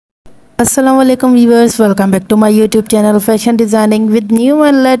Assalamualaikum viewers, welcome back to my YouTube channel Fashion Designing with new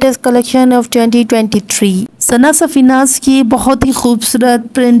and latest collection of 2023। सना सफीनाज की बहुत ही खूबसूरत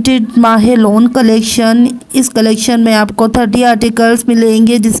printed माहे loan collection. इस collection में आपको 30 आर्टिकल्स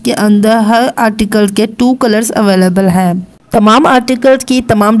मिलेंगे जिसके अंदर हर आर्टिकल के 2 कलर्स अवेलेबल हैं। तमाम आर्टिकल्स की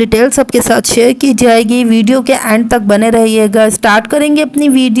तमाम डिटेल्स आपके साथ शेयर की जाएगी। वीडियो के एंड तक बने रहिएगा। स्टार्ट करेंगे अपनी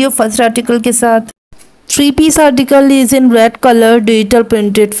वीडियो फर्स्ट आर्टिकल के साथ। 3-piece article is in red color, digital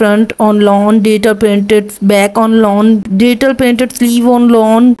printed front on lawn, digital printed back on lawn, digital printed sleeve on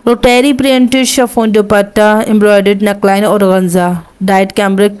lawn, rotary printed chiffon dupatta, embroidered neckline organza, dyed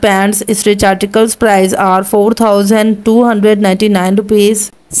cambric pants. Stitch articles price are 4,299 rupees.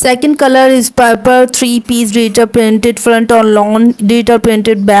 Second color is purple, 3-piece digital printed front on lawn, digital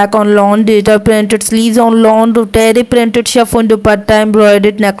printed back on lawn, digital printed sleeves on lawn, rotary printed chiffon dupatta,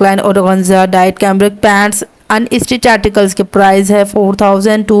 embroidered neckline organza, dyed cambric pants. Unstitch articles के price है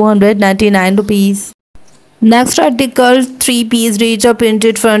 4,299 rupees. Next article 3-piece digital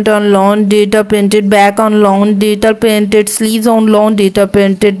printed front on lawn, digital printed back on lawn, digital printed sleeves on lawn, digital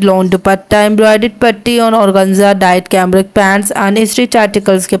printed lawn dupatta, embroidered patti on organza, dyed cambric pants। Unstitch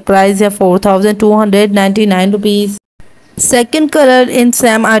articles के price है 4,299 rupees. Second color in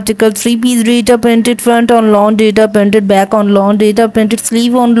same article 3-piece digital printed front on lawn, digital printed back on lawn, digital printed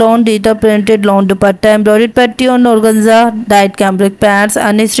sleeve on lawn, digital printed lawn dupatta, embroidered patti on organza, dyed cambric pants।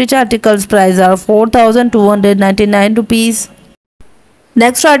 Unstitched articles price are 4,299 rupees.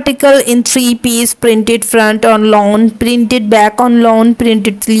 Next article in 3-piece printed front on lawn, printed back on lawn,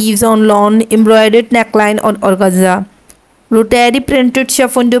 printed sleeves on lawn, embroidered neckline on organza, rotary printed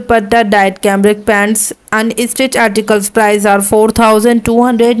chiffon dupatta, dyed cambric pants। Unstitched articles price are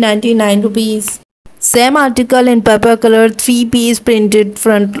 4,299 rupees. Same article in purple color 3-piece printed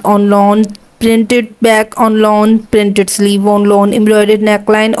front on lawn, printed back on lawn, printed sleeve on lawn, embroidered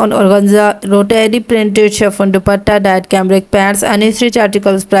neckline on organza, rotary printed chiffon dupatta, dyed cambric pants। Unstitched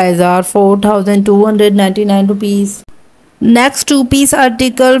articles price are 4,299 rupees. Next 2-piece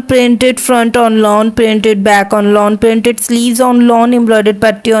article printed front on lawn, printed back on lawn, printed sleeves on lawn, embroidered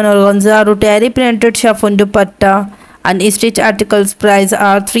patti on organza, rotary printed chiffon dupatta। Unstitched articles price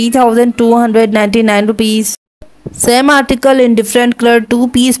are 3,299 rupees. Same article in different color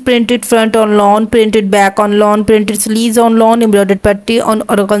 2-piece printed front on lawn, printed back on lawn, printed sleeves on lawn, embroidered patti on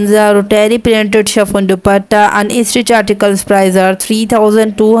organza, rotary printed chiffon dupatta। Unstitched articles price are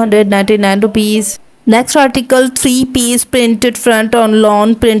 3,299 rupees. Next article 3-piece printed front on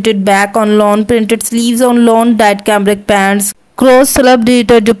lawn, printed back on lawn, printed sleeves on lawn, dyed cambric pants, cross slab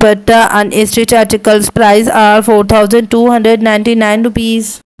digital dupatta। Unstitched articles price are 4,299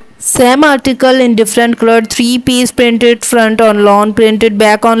 rupees. Same article in different color 3-piece printed front on lawn, printed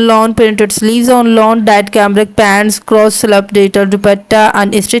back on lawn, printed sleeves on lawn, dyed cambric pants, cross slab digital dupatta।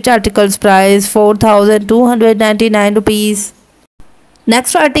 Unstitched articles price 4,299 rupees.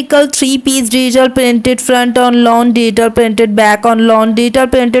 Next article 3-piece digital printed front on lawn, digital printed back on lawn, digital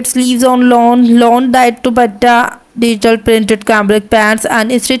printed sleeves on lawn, lawn dyed dupatta, digital printed cambric pants।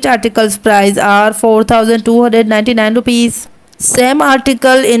 Unstitched articles price are 4,299 rupees. Same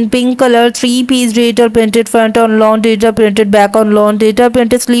article in pink color 3-piece digital printed front on lawn, digital printed back on lawn, digital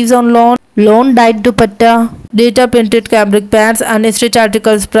printed sleeves on lawn, lawn dyed dupatta, digital printed cambric pants। Unstitched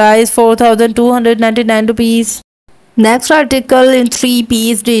articles price 4,299 rupees. Next article in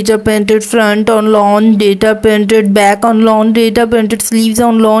 3-piece digital printed front on lawn, digital printed back on lawn, digital printed sleeves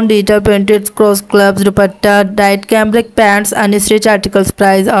on lawn, digital printed cross clubs dupatta, dyed cambric pants। Unstitched articles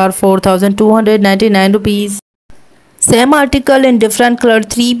price are 4,299 rupees. Same article in different color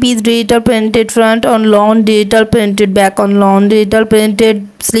 3-piece digital printed front on lawn, digital printed back on lawn, digital printed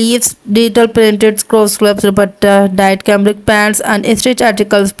sleeves, digital printed cross clubs dupatta, dyed cambric pants। Unstitched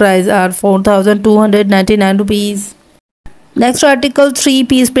articles price are 4,299 rupees. Next article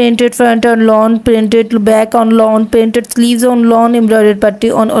 3-piece printed front on lawn, printed back on lawn, printed sleeves on lawn, embroidered patti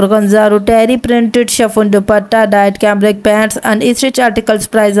on organza, rotary printed chiffon dupatta, dyed cambric pants। Unstitched articles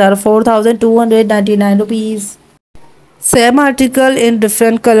price are 4,299 rupees. Same article in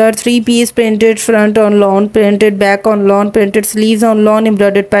different color 3-piece printed front on lawn, printed back on lawn, printed sleeves on lawn,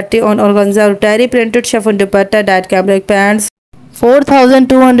 embroidered patti on organza, rotary printed chiffon dupatta, dyed cambric pants।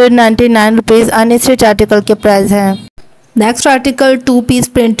 4,299 rupees unstitch article के price हैं। Next article 2-piece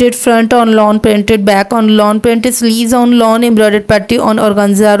printed front on lawn, printed back on lawn, printed sleeves on lawn, embroidered patti on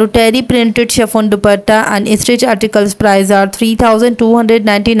organza, rotary printed chiffon dupatta। Unstitched articles price are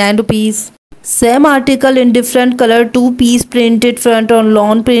 3,299 rupees. Same article in different color 2-piece printed front on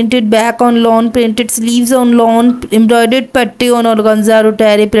lawn, printed back on lawn, printed sleeves on lawn, embroidered patti on organza,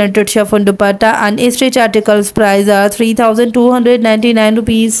 rotary printed chiffon dupatta। Unstitched articles price are 3,299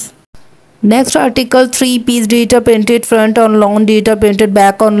 rupees. Next article, three-piece digital printed front on lawn, digital printed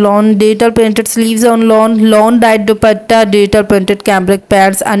back on lawn, digital printed sleeves on lawn, lawn dyed dupatta, digital printed cambric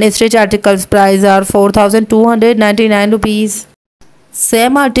pads. Unstitched articles price are 4,299 rupees.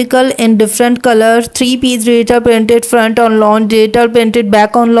 Same article in different color, three-piece digital printed front on lawn, digital printed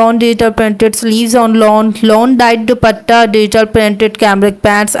back on lawn, digital printed sleeves on lawn, lawn dyed dupatta, digital printed cambric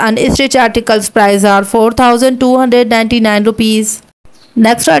pads. Unstitched articles price are 4,299 rupees.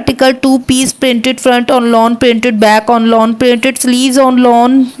 Next article, two-piece printed front on lawn, printed back on lawn, printed sleeves on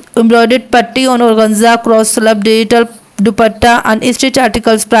lawn, embroidered patti on organza, cross slab, digital dupatta. Unstitched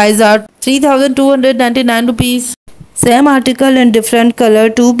articles price are 3,299 rupees. Same article in different color,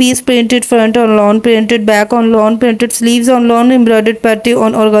 two-piece printed front on lawn, printed back on lawn, printed sleeves on lawn, embroidered patti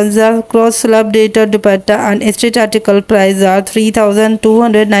on organza, cross slab, digital dupatta. Unstitched article price are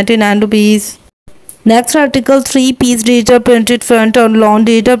 3,299 rupees. Next article, three-piece digital printed front on lawn,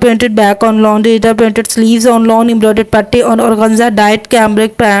 digital printed back on lawn, digital printed sleeves on lawn, embroidered patti on organza, dyed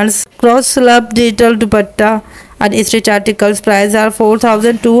cambric pants, cross slab, digital dupatta. Unstitched articles price are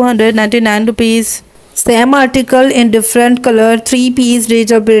 4,299 rupees. Same article in different color, three-piece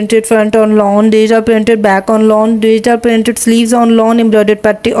digital printed front on lawn, digital printed back on lawn, digital printed sleeves on lawn, embroidered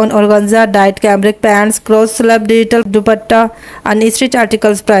patti on organza, dyed cambric pants, cross slab, digital dupatta. Unstitched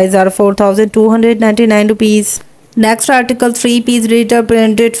articles price are 4,299 rupees. Next article, three-piece digital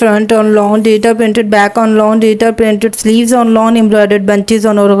printed front on lawn, digital printed back on lawn, digital printed sleeves on lawn, embroidered bunches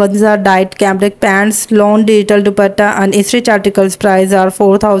on organza, dyed cambric pants, lawn digital dupatta. Unstitched articles price are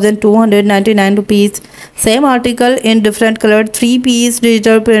 4,299 rupees. Same article in different color, three-piece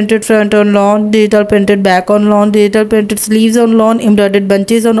digital printed front on lawn, digital printed back on lawn, digital printed sleeves on lawn, embroidered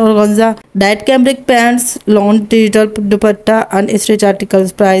bunches on organza, dyed cambric pants, lawn digital dupatta. Unstitched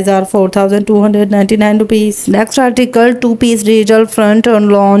articles price are 4,299 rupees. Next article, two-piece digital front on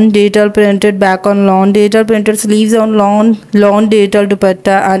lawn, digital printed back on lawn, digital printed sleeves on lawn, lawn digital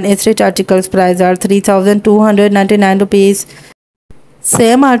dupatta. Unstitched articles price are 3,299 rupees.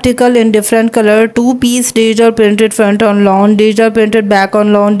 Same article in different color, two-piece digital printed front on lawn, digital printed back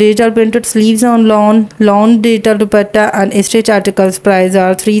on lawn, digital printed sleeves on lawn, lawn digital dupatta. Unstitched articles price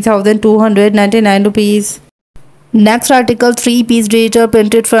are 3,299 rupees. Next article, three-piece digital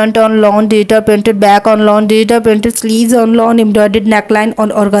printed front on lawn, digital printed back on lawn, digital printed sleeves on lawn, embroidered neckline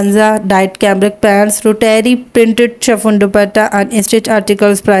on organza, dyed cambric pants, rotary printed chiffon dupatta. Unstitched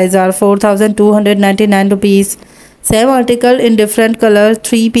articles price are 4,299 rupees. Same article in different color,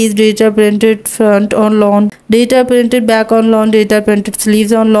 three-piece digital printed front on lawn, digital printed back on lawn, digital printed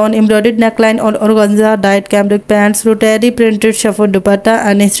sleeves on lawn, embroidered neckline on organza, dyed cambric pants, rotary printed chiffon dupatta.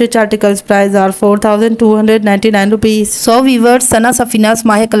 Unstitched articles price are 4,299 rupees. So viewers, सना सफीनाज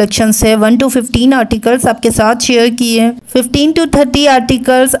माहे collection से 1 to 15 articles आपके साथ share किए। 15 to 30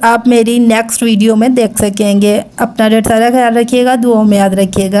 articles आप मेरी next video में देख सकेंगे। अपना ढेर सारा ख्याल रखिएगा, दुआओं में याद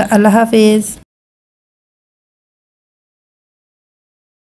रखिएगा। अल्लाह हाफिज़।